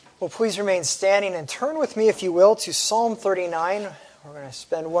Well, please remain standing and turn with me, if you will, to Psalm 39. We're going to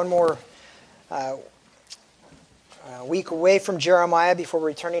spend one more week away from Jeremiah before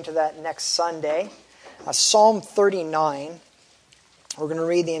returning to that next Sunday. Psalm 39. We're going to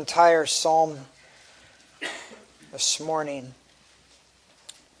read the entire psalm this morning.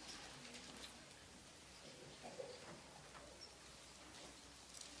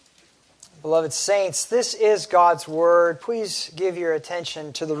 Beloved saints, this is God's Word. Please give your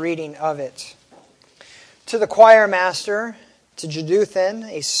attention to the reading of it. To the choir master, to Jeduthun,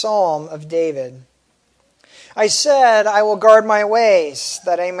 a psalm of David. I said, I will guard my ways,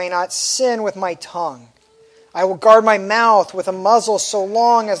 that I may not sin with my tongue. I will guard my mouth with a muzzle so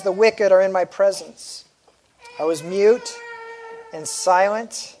long as the wicked are in my presence. I was mute and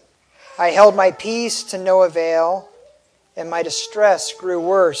silent. I held my peace to no avail, and my distress grew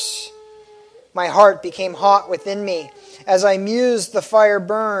worse. My heart became hot within me. As I mused, the fire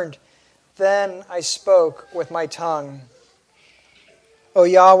burned. Then I spoke with my tongue. O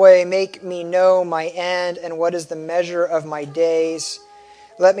Yahweh, make me know my end and what is the measure of my days.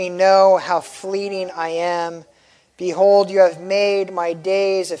 Let me know how fleeting I am. Behold, you have made my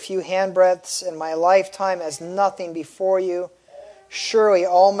days a few handbreadths, and my lifetime as nothing before you. Surely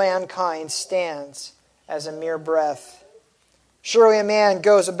all mankind stands as a mere breath. Surely a man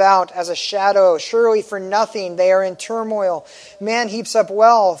goes about as a shadow. Surely for nothing they are in turmoil. Man heaps up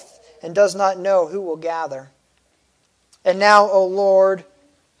wealth and does not know who will gather. And now, O Lord,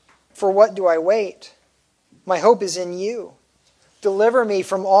 for what do I wait? My hope is in you. Deliver me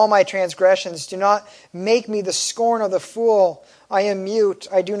from all my transgressions. Do not make me the scorn of the fool. I am mute.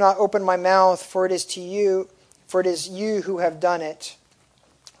 I do not open my mouth, for it is you who have done it.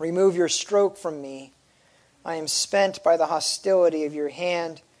 Remove your stroke from me. I am spent by the hostility of your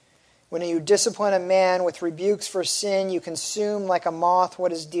hand. When you discipline a man with rebukes for sin, you consume like a moth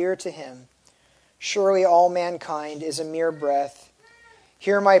what is dear to him. Surely all mankind is a mere breath.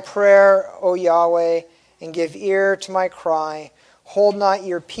 Hear my prayer, O Yahweh, and give ear to my cry. Hold not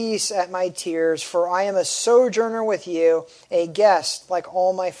your peace at my tears, for I am a sojourner with you, a guest like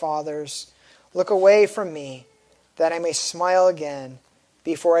all my fathers. Look away from me, that I may smile again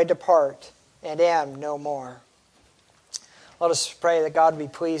before I depart and am no more. Let us pray that God be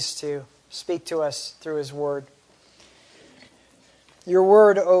pleased to speak to us through His Word. Your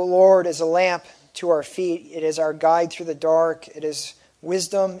Word, O Lord, is a lamp to our feet. It is our guide through the dark. It is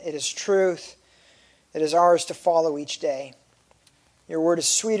wisdom. It is truth. It is ours to follow each day. Your Word is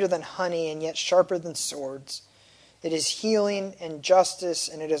sweeter than honey and yet sharper than swords. It is healing and justice,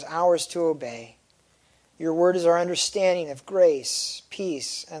 and it is ours to obey. Your Word is our understanding of grace,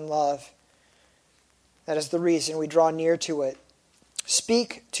 peace, and love. That is the reason we draw near to it.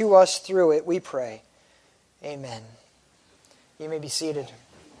 Speak to us through it, we pray. Amen. You may be seated.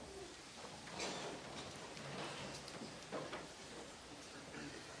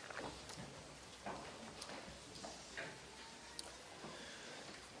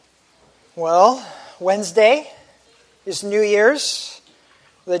 Well, Wednesday is New Year's,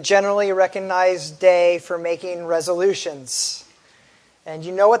 the generally recognized day for making resolutions. And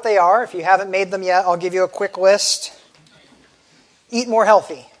you know what they are. If you haven't made them yet, I'll give you a quick list. Eat more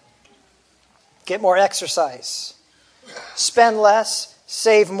healthy. Get more exercise. Spend less,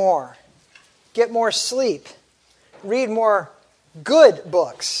 save more. Get more sleep. Read more good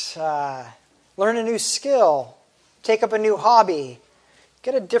books. Learn a new skill. Take up a new hobby.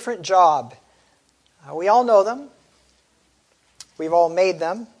 Get a different job. We all know them. We've all made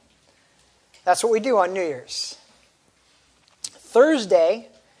them. That's what we do on New Year's. Thursday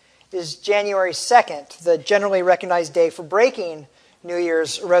is January 2nd, the generally recognized day for breaking New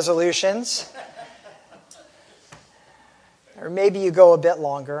Year's resolutions. Or maybe you go a bit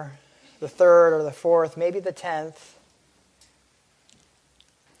longer, the 3rd or the 4th, maybe the 10th.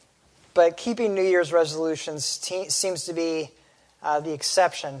 But keeping New Year's resolutions seems to be the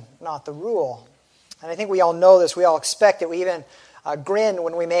exception, not the rule. And I think we all know this. We all expect it. We even grin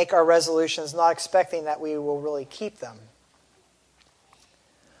when we make our resolutions, not expecting that we will really keep them.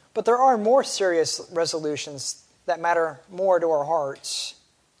 But there are more serious resolutions that matter more to our hearts.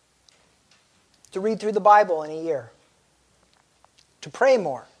 To read through the Bible in a year. To pray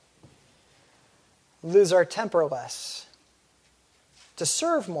more. Lose our temper less. To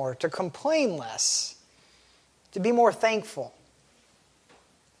serve more. To complain less. To be more thankful.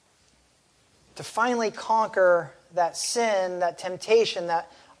 To finally conquer that sin, that temptation that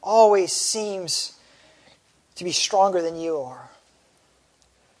always seems to be stronger than you are.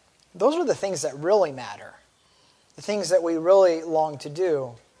 Those are the things that really matter. The things that we really long to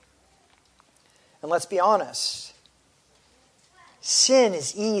do. And let's be honest. Sin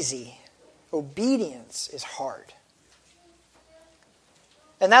is easy. Obedience is hard.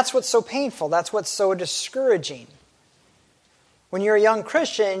 And that's what's so painful. That's what's so discouraging. When you're a young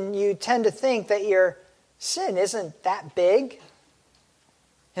Christian, you tend to think that your sin isn't that big,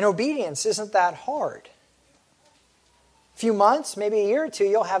 and obedience isn't that hard. A few months, maybe a year or two,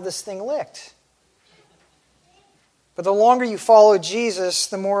 you'll have this thing licked. But the longer you follow Jesus,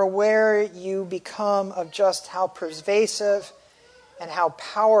 the more aware you become of just how pervasive and how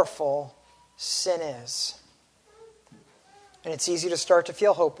powerful sin is. And it's easy to start to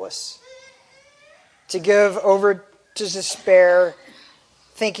feel hopeless, to give over to despair,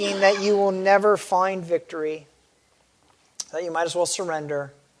 thinking that you will never find victory, that you might as well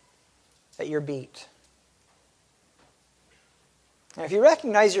surrender, that you're beat. And if you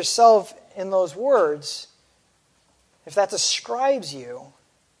recognize yourself in those words, if that describes you,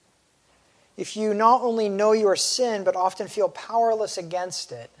 if you not only know your sin but often feel powerless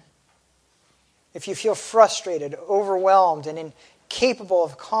against it, if you feel frustrated, overwhelmed, and incapable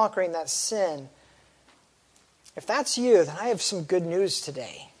of conquering that sin, if that's you, then I have some good news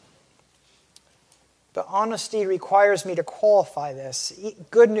today. But honesty requires me to qualify this.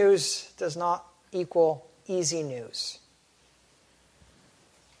 Good news does not equal easy news.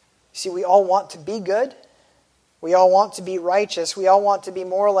 You see, we all want to be good. We all want to be righteous. We all want to be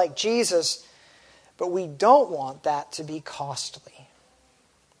more like Jesus. But we don't want that to be costly.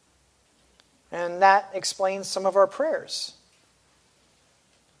 And that explains some of our prayers.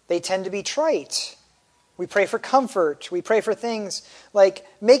 They tend to be trite. We pray for comfort. We pray for things like,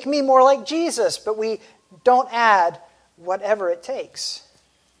 make me more like Jesus, but we don't add whatever it takes.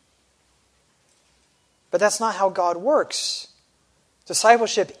 But that's not how God works.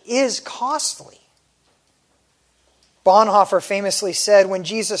 Discipleship is costly. Bonhoeffer famously said, when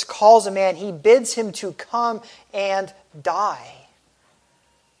Jesus calls a man, he bids him to come and die.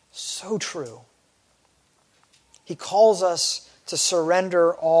 So true. He calls us to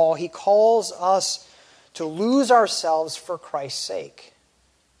surrender all. He calls us to lose ourselves for Christ's sake.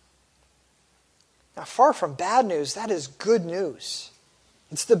 Now, far from bad news, that is good news.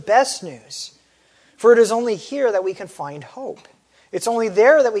 It's the best news. For it is only here that we can find hope. It's only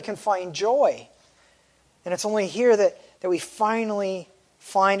there that we can find joy. And it's only here that we finally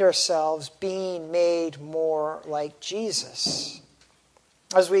find ourselves being made more like Jesus.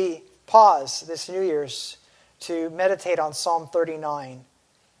 As we pause this New Year's to meditate on Psalm 39,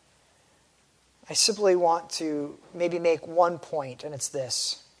 I simply want to maybe make one point, and it's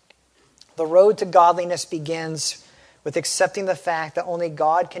this. The road to godliness begins with accepting the fact that only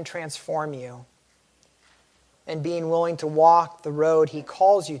God can transform you and being willing to walk the road He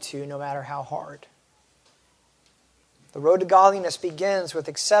calls you to, no matter how hard. The road to godliness begins with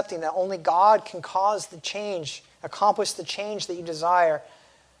accepting that only God can cause the change, accomplish the change that you desire,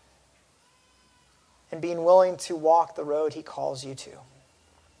 and being willing to walk the road He calls you to.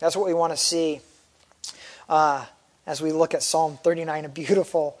 That's what we want to see as we look at Psalm 39, a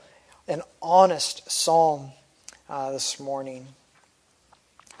beautiful and honest psalm this morning.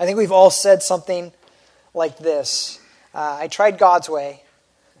 I think we've all said something like this. I tried God's way,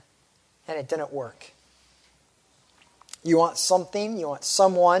 and it didn't work. You want something, you want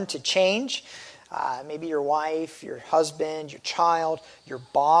someone to change. Maybe your wife, your husband, your child, your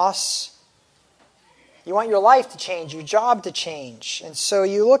boss. You want your life to change, your job to change. And so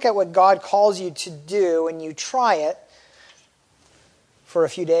you look at what God calls you to do and you try it for a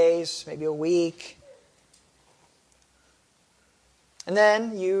few days, maybe a week. And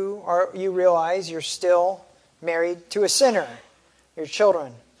then you realize you're still married to a sinner. Your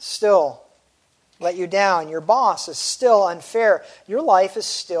children still let you down. Your boss is still unfair. Your life is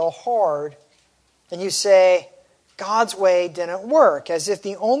still hard. And you say, God's way didn't work, as if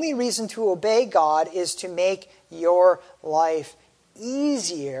the only reason to obey God is to make your life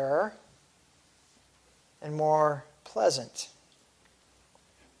easier and more pleasant.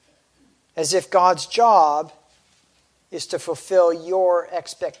 As if God's job is to fulfill your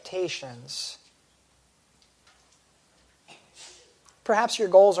expectations. Perhaps your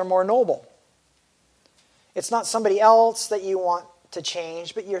goals are more noble. It's not somebody else that you want to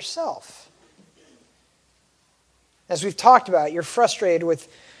change, but yourself. As we've talked about, you're frustrated with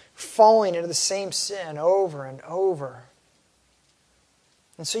falling into the same sin over and over.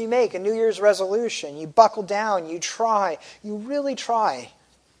 And so you make a New Year's resolution. You buckle down. You try. You really try.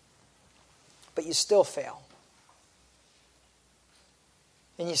 But you still fail.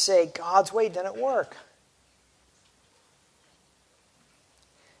 And you say, God's way didn't work.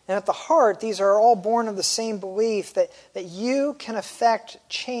 And at the heart, these are all born of the same belief that you can affect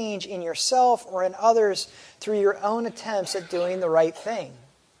change in yourself or in others through your own attempts at doing the right thing.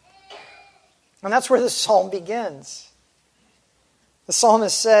 And that's where the psalm begins. The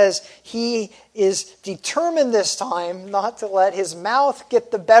psalmist says he is determined this time not to let his mouth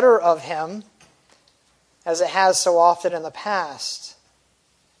get the better of him, as it has so often in the past.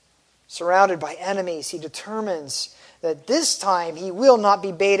 Surrounded by enemies, he determines that this time he will not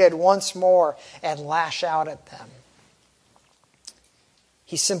be baited once more and lash out at them.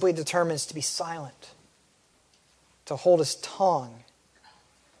 He simply determines to be silent, to hold his tongue,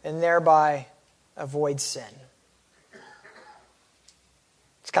 and thereby avoid sin.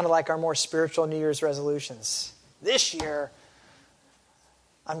 It's kind of like our more spiritual New Year's resolutions. This year,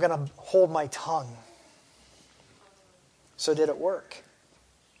 I'm going to hold my tongue. So did it work?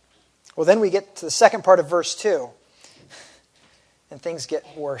 Well, then we get to the second part of verse 2. And things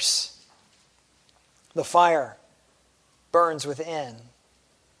get worse. The fire burns within.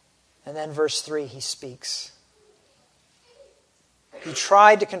 And then verse 3, he speaks. He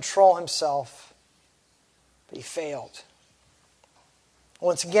tried to control himself, but he failed.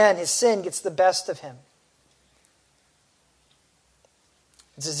 Once again, his sin gets the best of him.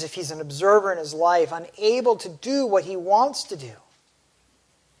 It's as if he's an observer in his life, unable to do what he wants to do.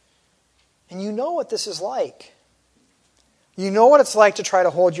 And you know what this is like. You know what it's like to try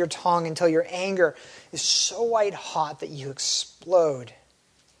to hold your tongue until your anger is so white hot that you explode.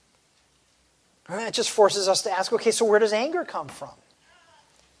 And that just forces us to ask, okay, so where does anger come from?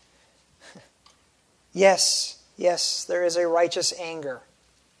 Yes, there is a righteous anger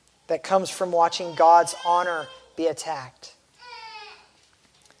that comes from watching God's honor be attacked.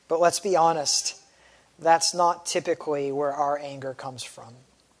 But let's be honest, that's not typically where our anger comes from.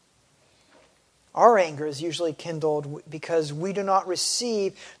 Our anger is usually kindled because we do not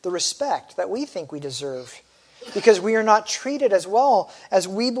receive the respect that we think we deserve, because we are not treated as well as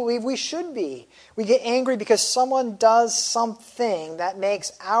we believe we should be. We get angry because someone does something that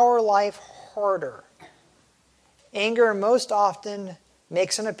makes our life harder. Anger most often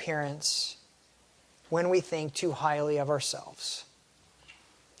makes an appearance when we think too highly of ourselves.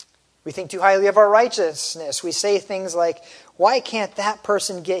 We think too highly of our righteousness. We say things like, why can't that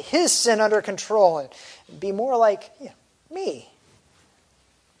person get his sin under control and be more like me?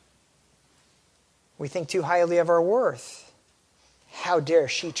 We think too highly of our worth. How dare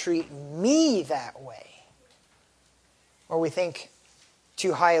she treat me that way? Or we think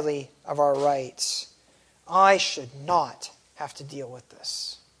too highly of our rights. I should not have to deal with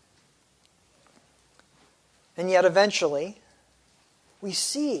this. And yet eventually, we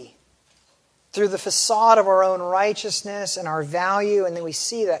see through the facade of our own righteousness and our value, and then we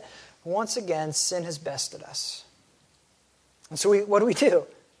see that once again sin has bested us. And so what do?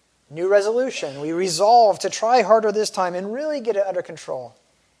 New resolution. We resolve to try harder this time and really get it under control.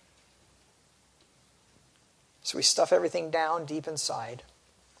 So we stuff everything down deep inside.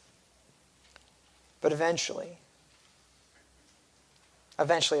 But eventually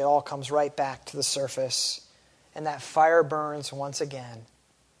it all comes right back to the surface, and that fire burns once again.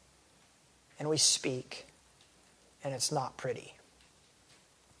 And we speak, and it's not pretty.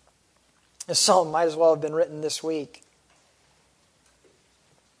 This psalm might as well have been written this week.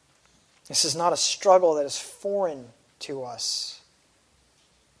 This is not a struggle that is foreign to us.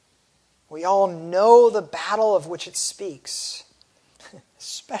 We all know the battle of which it speaks,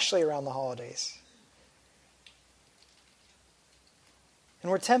 especially around the holidays. And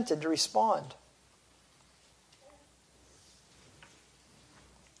we're tempted to respond.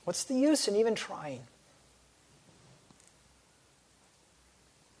 What's the use in even trying?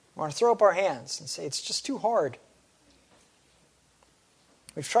 We want to throw up our hands and say, it's just too hard.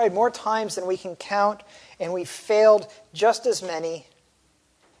 We've tried more times than we can count, and we've failed just as many.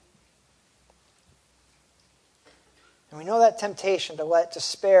 And we know that temptation to let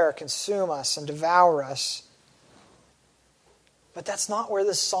despair consume us and devour us. But that's not where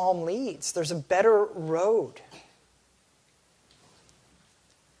this psalm leads. There's a better road.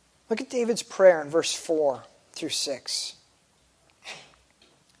 Look at David's prayer in verse 4 through 6.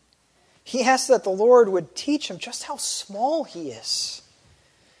 He asks that the Lord would teach him just how small he is.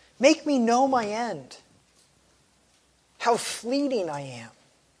 Make me know my end, how fleeting I am.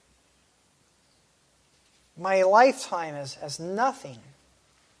 My lifetime is as nothing.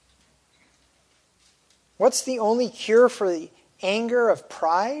 What's the only cure for the anger of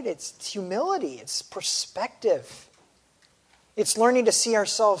pride? It's humility. It's perspective. It's learning to see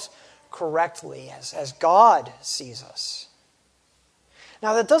ourselves correctly as God sees us.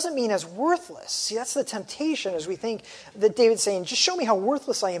 Now, that doesn't mean as worthless. See, that's the temptation as we think that David's saying, just show me how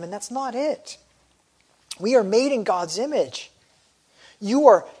worthless I am, and that's not it. We are made in God's image. You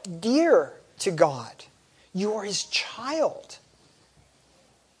are dear to God. You are His child.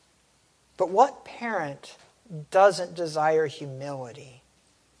 But what parent doesn't desire humility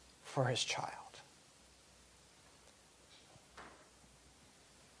for his child?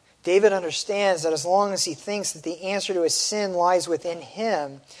 David understands that as long as he thinks that the answer to his sin lies within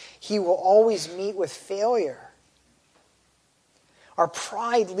him, he will always meet with failure. Our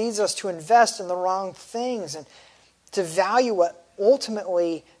pride leads us to invest in the wrong things and to value what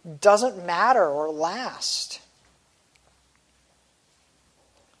ultimately doesn't matter or last.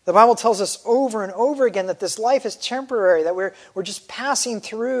 The Bible tells us over and over again that this life is temporary, that we're just passing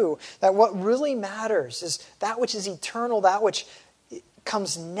through, that what really matters is that which is eternal, that which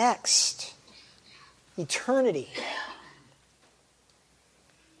comes next. Eternity.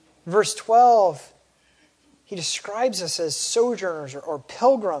 Verse 12, he describes us as sojourners or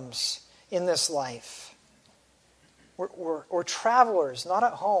pilgrims in this life. We're travelers, not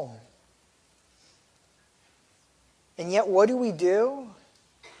at home. And yet what do?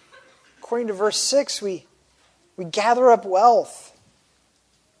 According to verse 6, we gather up wealth.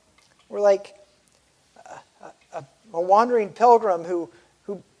 We're like a wandering pilgrim who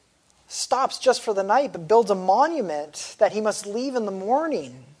stops just for the night but builds a monument that he must leave in the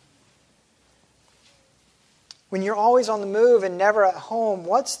morning. When you're always on the move and never at home,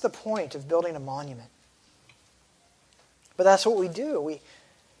 what's the point of building a monument? But that's what we do.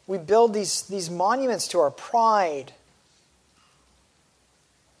 We build these monuments to our pride.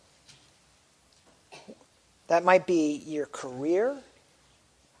 That might be your career,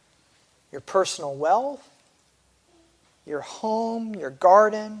 your personal wealth, your home, your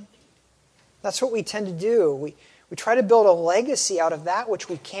garden. That's what we tend to do. We try to build a legacy out of that which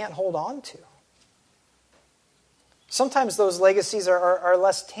we can't hold on to. Sometimes those legacies are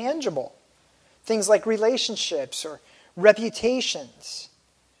less tangible. Things like relationships or reputations.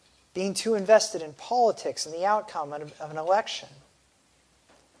 Being too invested in politics and the outcome of an election.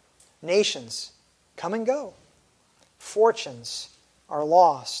 Nations come and go. Fortunes are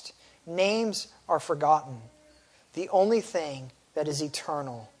lost. Names are forgotten. The only thing that is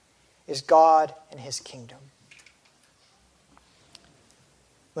eternal is God and His kingdom.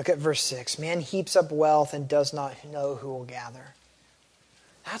 Look at verse 6. Man heaps up wealth and does not know who will gather.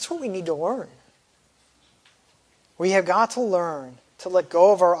 That's what we need to learn. We have got to learn to let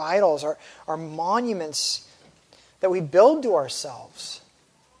go of our idols, our monuments that we build to ourselves.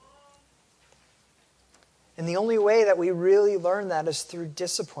 And the only way that we really learn that is through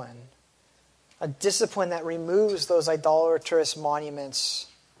discipline. A discipline that removes those idolatrous monuments.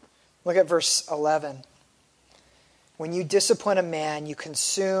 Look at verse 11. When you discipline a man, you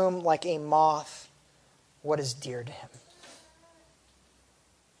consume like a moth what is dear to him.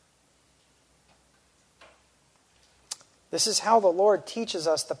 This is how the Lord teaches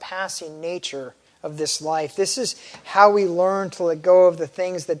us the passing nature of this life. This is how we learn to let go of the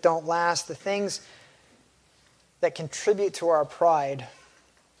things that don't last, the things that contribute to our pride.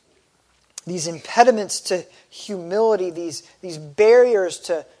 These impediments to humility, these barriers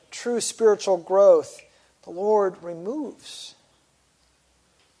to true spiritual growth, the Lord removes.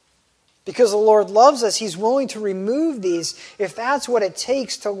 Because the Lord loves us, He's willing to remove these if that's what it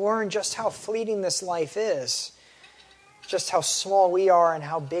takes to learn just how fleeting this life is. Just how small we are and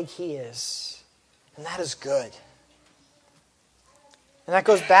how big He is. And that is good. And that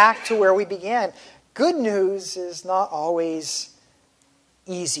goes back to where we began. Good news is not always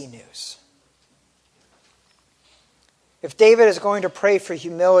easy news. If David is going to pray for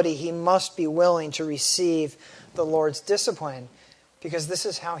humility, he must be willing to receive the Lord's discipline, because this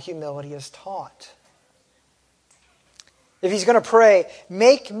is how humility is taught. If he's going to pray,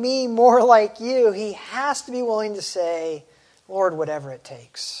 make me more like you, he has to be willing to say, Lord, whatever it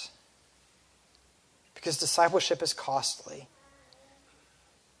takes. Because discipleship is costly.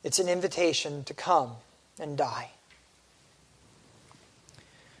 It's an invitation to come and die.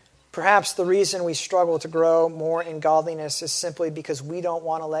 Perhaps the reason we struggle to grow more in godliness is simply because we don't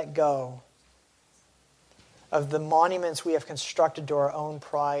want to let go of the monuments we have constructed to our own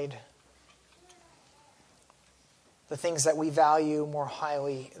pride, the things that we value more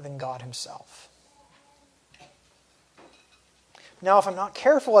highly than God Himself. Now, if I'm not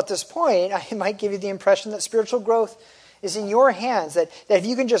careful at this point, I might give you the impression that spiritual growth is in your hands, that if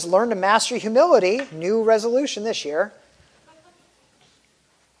you can just learn to master humility, new resolution this year,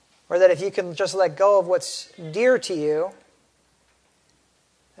 or that if you can just let go of what's dear to you,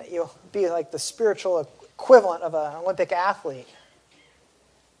 that you'll be like the spiritual equivalent of an Olympic athlete.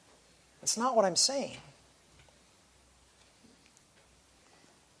 That's not what I'm saying.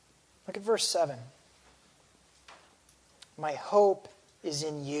 Look at verse 7. My hope is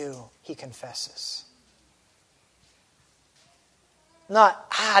in you, he confesses.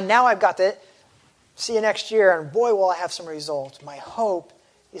 Not, now I've got it. See you next year, and boy, will I have some results. My hope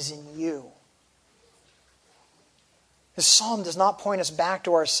is in you. This psalm does not point us back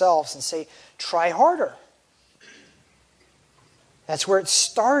to ourselves and say, try harder. That's where it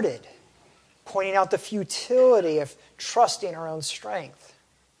started, pointing out the futility of trusting our own strength.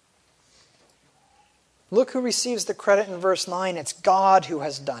 Look who receives the credit in verse 9. It's God who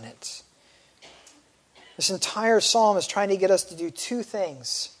has done it. This entire psalm is trying to get us to do two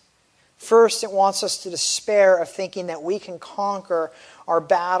things. First, it wants us to despair of thinking that we can conquer our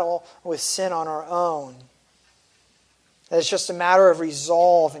battle with sin on our own. That it's just a matter of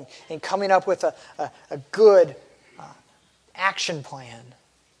resolve and coming up with a good action plan.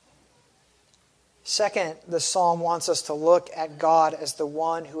 Second, the psalm wants us to look at God as the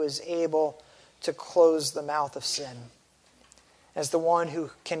one who is able to close the mouth of sin, as the one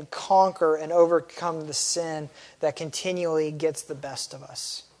who can conquer and overcome the sin that continually gets the best of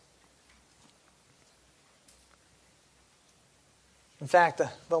us. In fact,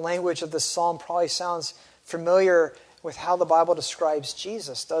 the language of this psalm probably sounds familiar with how the Bible describes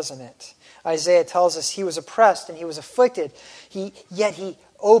Jesus, doesn't it? Isaiah tells us he was oppressed and he was afflicted, yet he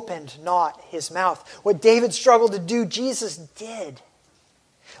opened not his mouth. What David struggled to do, Jesus did.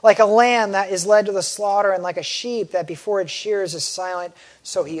 Like a lamb that is led to the slaughter, and like a sheep that before its shears is silent,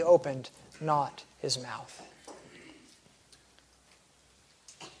 so he opened not his mouth.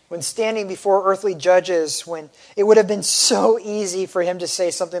 When standing before earthly judges, when it would have been so easy for him to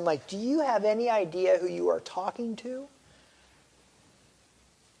say something like, do you have any idea who you are talking to?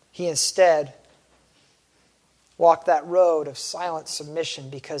 He instead walked that road of silent submission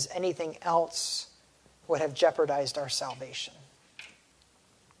because anything else would have jeopardized our salvation.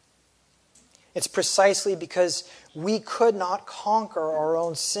 It's precisely because we could not conquer our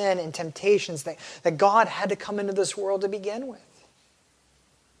own sin and temptations that God had to come into this world to begin with.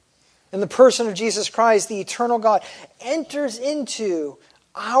 In the person of Jesus Christ, the eternal God enters into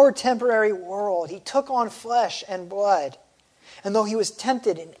our temporary world. He took on flesh and blood. And though he was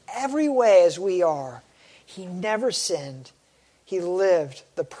tempted in every way as we are, he never sinned. He lived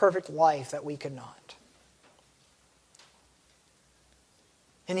the perfect life that we could not.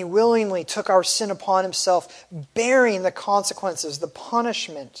 And he willingly took our sin upon himself, bearing the consequences, the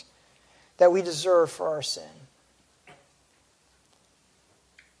punishment that we deserve for our sin.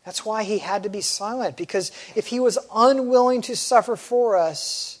 That's why he had to be silent, because if he was unwilling to suffer for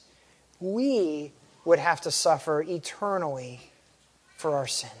us, we would have to suffer eternally for our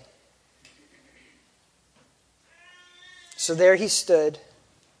sin. So there he stood,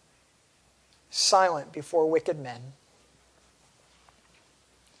 silent before wicked men.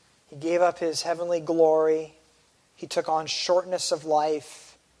 He gave up his heavenly glory. He took on shortness of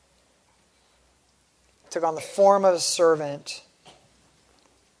life. He took on the form of a servant.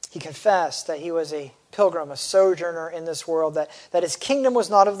 He confessed that he was a pilgrim, a sojourner in this world, that his kingdom was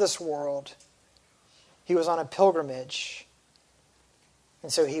not of this world. He was on a pilgrimage.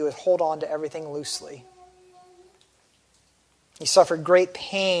 And so he would hold on to everything loosely. He suffered great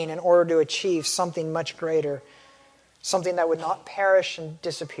pain in order to achieve something much greater, something that would not perish and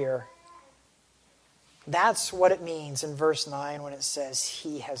disappear. That's what it means in verse 9 when it says,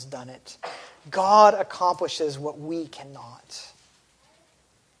 he has done it. God accomplishes what we cannot.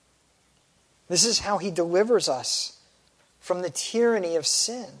 This is how he delivers us from the tyranny of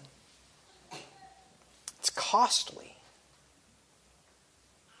sin. It's costly.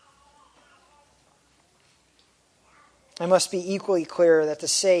 I must be equally clear that to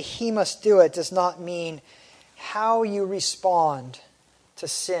say he must do it does not mean how you respond to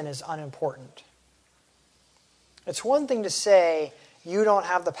sin is unimportant. It's one thing to say, you don't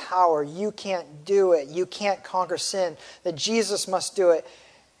have the power, you can't do it, you can't conquer sin, that Jesus must do it.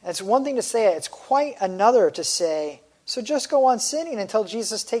 It's one thing to say it. It's quite another to say, so just go on sinning until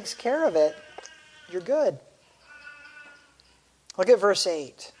Jesus takes care of it. You're good. Look at verse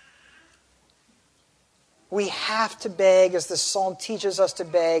 8. We have to beg, as the psalm teaches us to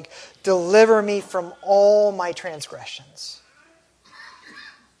beg, deliver me from all my transgressions.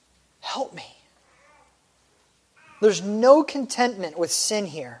 Help me. There's no contentment with sin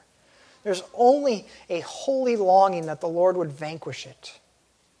here. There's only a holy longing that the Lord would vanquish it.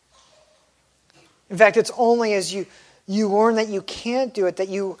 In fact, it's only as you learn that you can't do it, that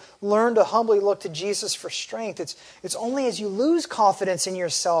you learn to humbly look to Jesus for strength. It's only as you lose confidence in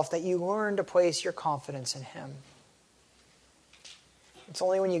yourself that you learn to place your confidence in him. It's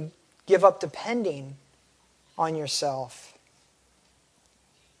only when you give up depending on yourself,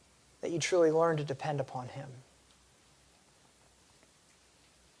 that you truly learn to depend upon Him.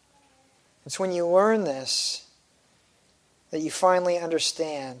 It's when you learn this that you finally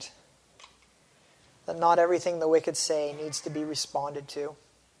understand that not everything the wicked say needs to be responded to.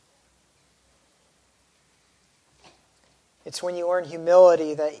 It's when you learn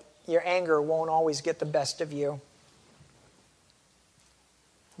humility that your anger won't always get the best of you.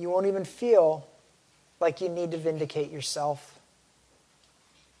 You won't even feel like you need to vindicate yourself.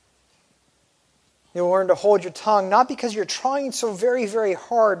 You'll learn to hold your tongue, not because you're trying so very, very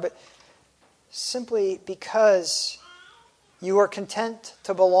hard, but simply because you are content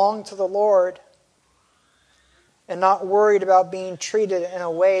to belong to the Lord and not worried about being treated in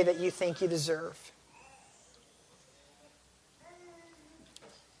a way that you think you deserve.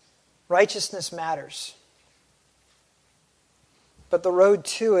 Righteousness matters. But the road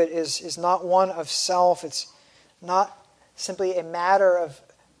to it is not one of self. It's not simply a matter of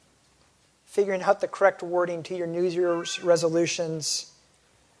figuring out the correct wording to your New Year's resolutions.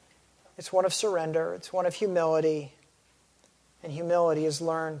 It's one of surrender. It's one of humility. And humility is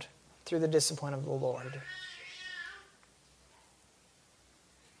learned through the discipline of the Lord.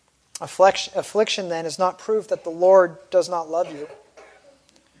 Affliction, then, is not proof that the Lord does not love you.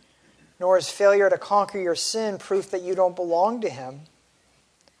 Nor is failure to conquer your sin proof that you don't belong to Him.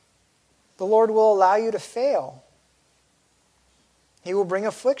 The Lord will allow you to fail. He will bring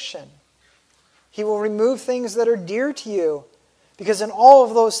affliction. He will remove things that are dear to you. Because in all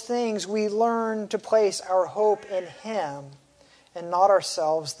of those things, we learn to place our hope in Him and not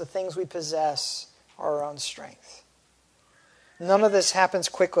ourselves, the things we possess, our own strength. None of this happens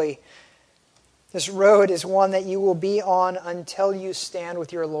quickly. This road is one that you will be on until you stand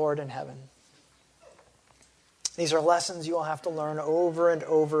with your Lord in heaven. These are lessons you will have to learn over and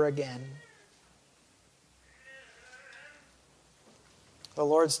over again. The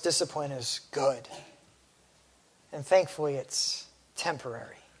Lord's discipline is good. And thankfully it's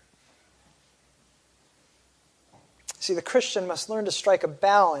temporary. See, the Christian must learn to strike a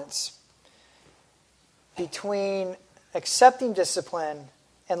balance between accepting discipline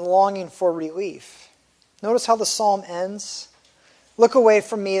and longing for relief. Notice how the psalm ends. Look away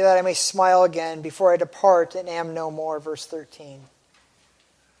from me that I may smile again before I depart and am no more. Verse 13.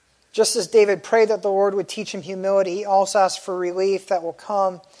 Just as David prayed that the Lord would teach him humility, he also asked for relief that will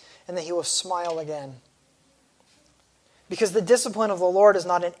come and that he will smile again. Because the discipline of the Lord is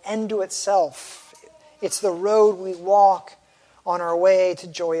not an end to itself. It's the road we walk on our way to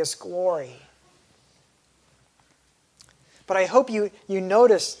joyous glory. But I hope you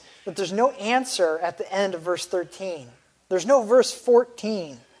notice that there's no answer at the end of verse 13. There's no verse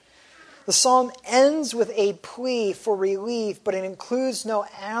 14. The psalm ends with a plea for relief, but it includes no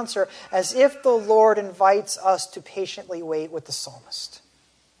answer, as if the Lord invites us to patiently wait with the psalmist.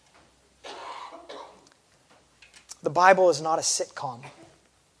 The Bible is not a sitcom.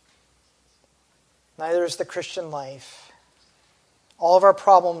 Neither is the Christian life. All of our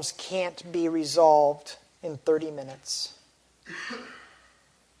problems can't be resolved in 30 minutes.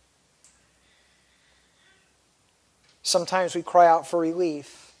 Sometimes we cry out for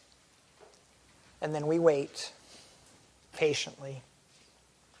relief, and then we wait patiently.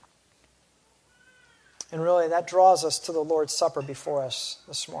 And really, that draws us to the Lord's Supper before us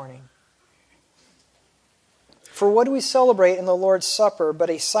this morning. For what do we celebrate in the Lord's Supper but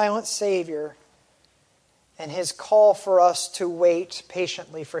a silent Savior and His call for us to wait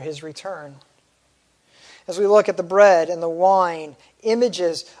patiently for His return? As we look at the bread and the wine,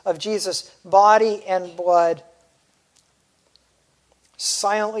 images of Jesus' body and blood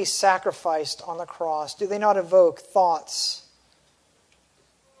silently sacrificed on the cross, do they not evoke thoughts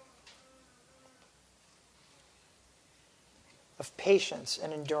of patience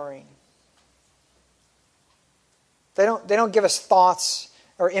and enduring? They don't give us thoughts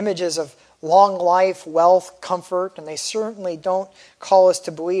or images of long life, wealth, comfort, and they certainly don't call us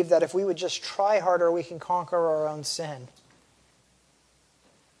to believe that if we would just try harder, we can conquer our own sin.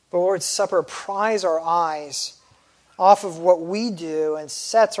 The Lord's Supper pries our eyes off of what we do and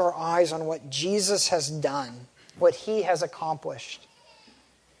sets our eyes on what Jesus has done, what He has accomplished.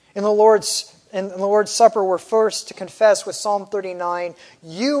 In the Lord's Supper, we're first to confess with Psalm 39,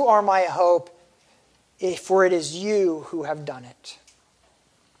 "You are my hope, for it is you who have done it."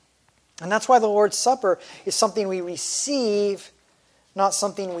 And that's why the Lord's Supper is something we receive, not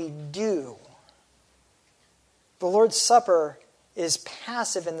something we do. The Lord's Supper is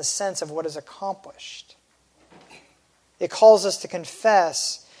passive in the sense of what is accomplished. It calls us to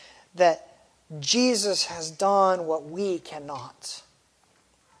confess that Jesus has done what we cannot.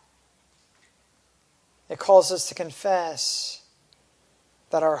 It calls us to confess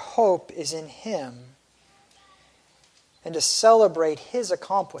that our hope is in Him and to celebrate His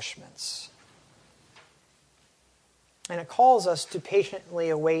accomplishments. And it calls us to patiently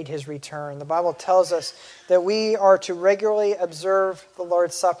await His return. The Bible tells us that we are to regularly observe the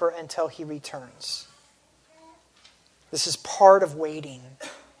Lord's Supper until He returns. This is part of waiting.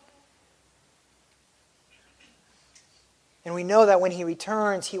 And we know that when He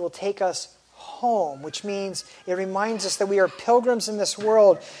returns, He will take us home, which means it reminds us that we are pilgrims in this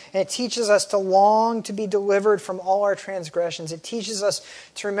world, and it teaches us to long to be delivered from all our transgressions. It teaches us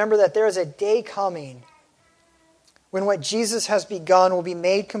to remember that there is a day coming when what Jesus has begun will be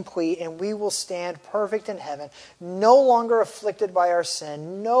made complete, and we will stand perfect in heaven, no longer afflicted by our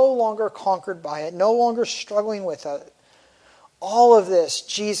sin, no longer conquered by it, no longer struggling with it. All of this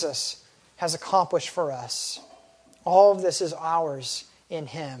Jesus has accomplished for us. All of this is ours in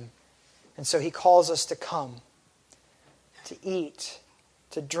Him. And so He calls us to come, to eat,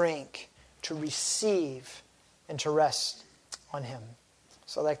 to drink, to receive, and to rest on Him.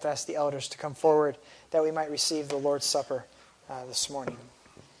 So I'd like to ask the elders to come forward that we might receive the Lord's Supper this morning.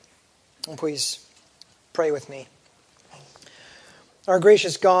 And please pray with me. Our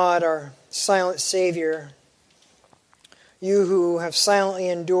gracious God, our silent Savior, You who have silently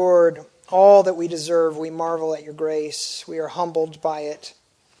endured all that we deserve, we marvel at Your grace. We are humbled by it.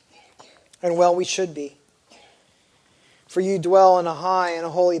 And well, we should be. For You dwell in a high and a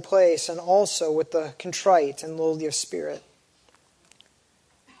holy place, and also with the contrite and lowly of spirit.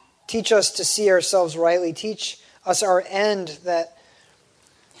 Teach us to see ourselves rightly. Teach us our end, that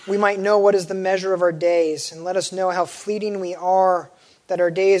we might know what is the measure of our days, and let us know how fleeting we are, that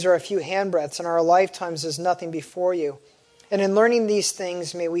our days are a few handbreadths, and our lifetimes is nothing before You. And in learning these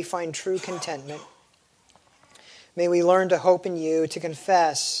things, may we find true contentment. May we learn to hope in You, to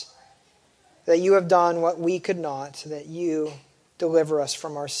confess that You have done what we could not, that You deliver us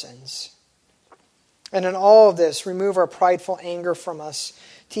from our sins. And in all of this, remove our prideful anger from us.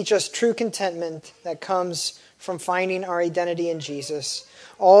 Teach us true contentment that comes from finding our identity in Jesus.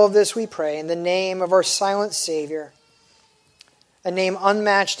 All of this we pray in the name of our silent Savior, a name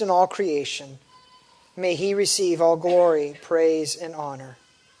unmatched in all creation. May He receive all glory, praise, and honor.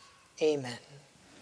 Amen.